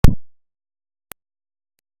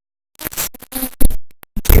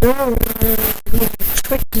Yo,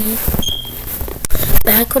 Tricky,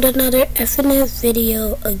 back with another FNF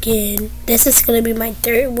video again. This is gonna be my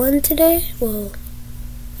third one today. Well,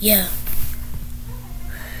 yeah.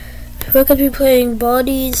 We're gonna be playing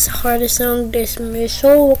Baldi's Hardest Song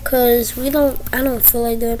Dismissal because I don't feel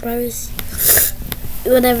like doing privacy.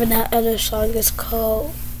 Whatever that other song is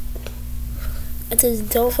called. I just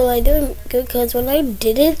don't feel like doing good because when I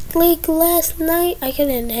did it like last night, I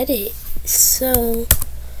couldn't edit. So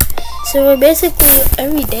we're basically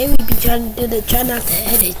every day we be trying to do the try not to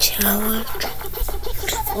edit challenge.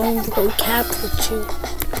 I'm gonna cap with you.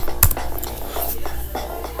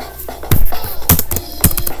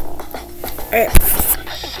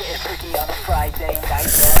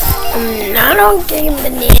 Not on Game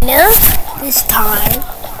Banana this time.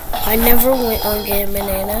 I never went on Game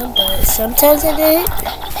Banana, but sometimes I did.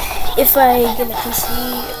 If I get a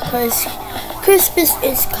PC, because Christmas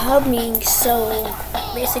is coming, so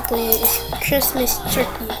basically it's Christmas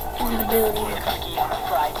turkey in the building.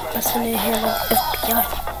 Busting in here like FBI.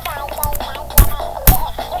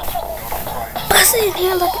 Busting in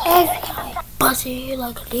here like FBI. Busting in here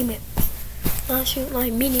like a demon. Not shoot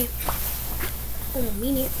like Minion. Oh,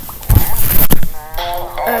 Minion.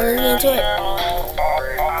 Alright, let's get into it.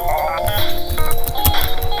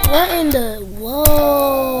 What in the... Whoa.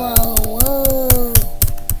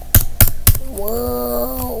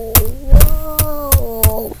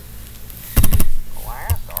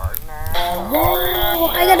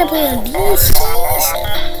 I gotta play on these keys.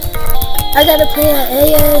 I gotta play on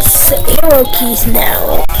AS arrow keys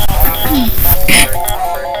now.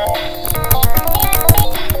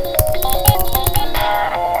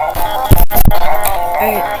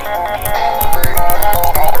 Alright.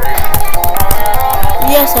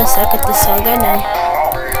 Yes, I suck at this song, I know.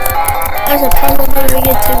 As a problem, I didn't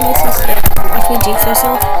get 2 misses yet. If you jinx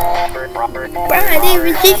yourself. Bro, I didn't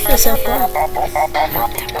even jinx yourself, bro.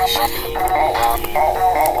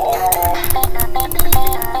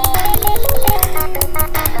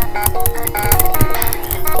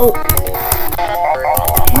 Oh.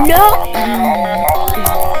 No!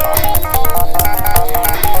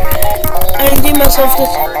 I didn't do myself this.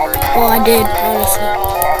 Oh, I did, honestly.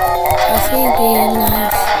 I think being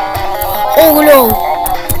alive. Oh no!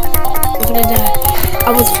 I'm gonna die. I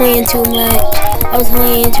was playing too much. I was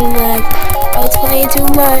playing too much.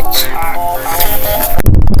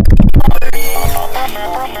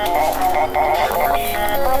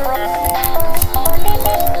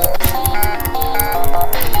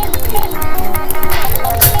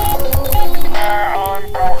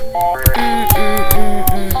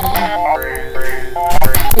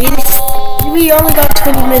 We only got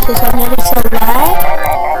 20 misses. I know it's a lot,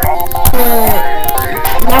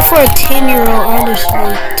 but not for a 10-year-old,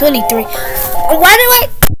 honestly. 23.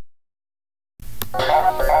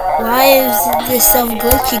 Why is this stuff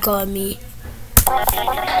glitchy on me?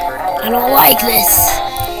 I don't like this.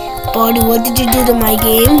 Baldi, what did you do to my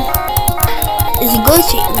game? Is it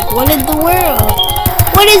glitching? What in the world?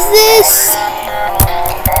 What is this?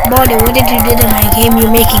 Baldi, what did you do to my game?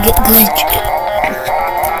 You're making it glitch.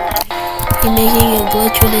 You're making it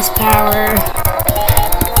glitch with his power.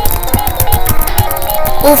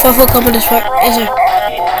 Oof, I feel coming this far. Is it?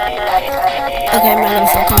 Okay, I'm not gonna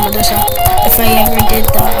feel coming this far. If I ever did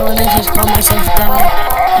that, I would have just called myself down.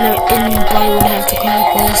 And anybody would have to call it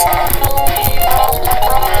this.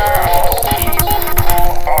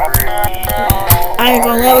 I ain't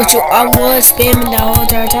gonna lie with you, I was spamming that whole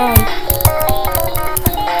entire time.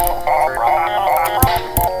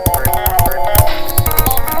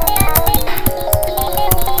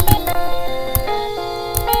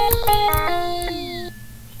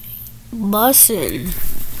 Bussin'.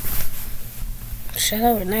 Shut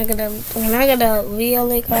up, we're not gonna, we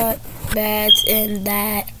only got bats and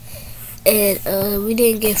that, and we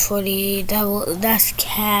didn't get 48, that's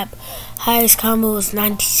cap. Highest combo was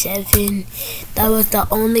 97, that was the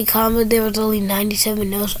only combo, there was only 97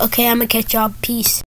 notes. Okay, I'm gonna catch y'all, peace.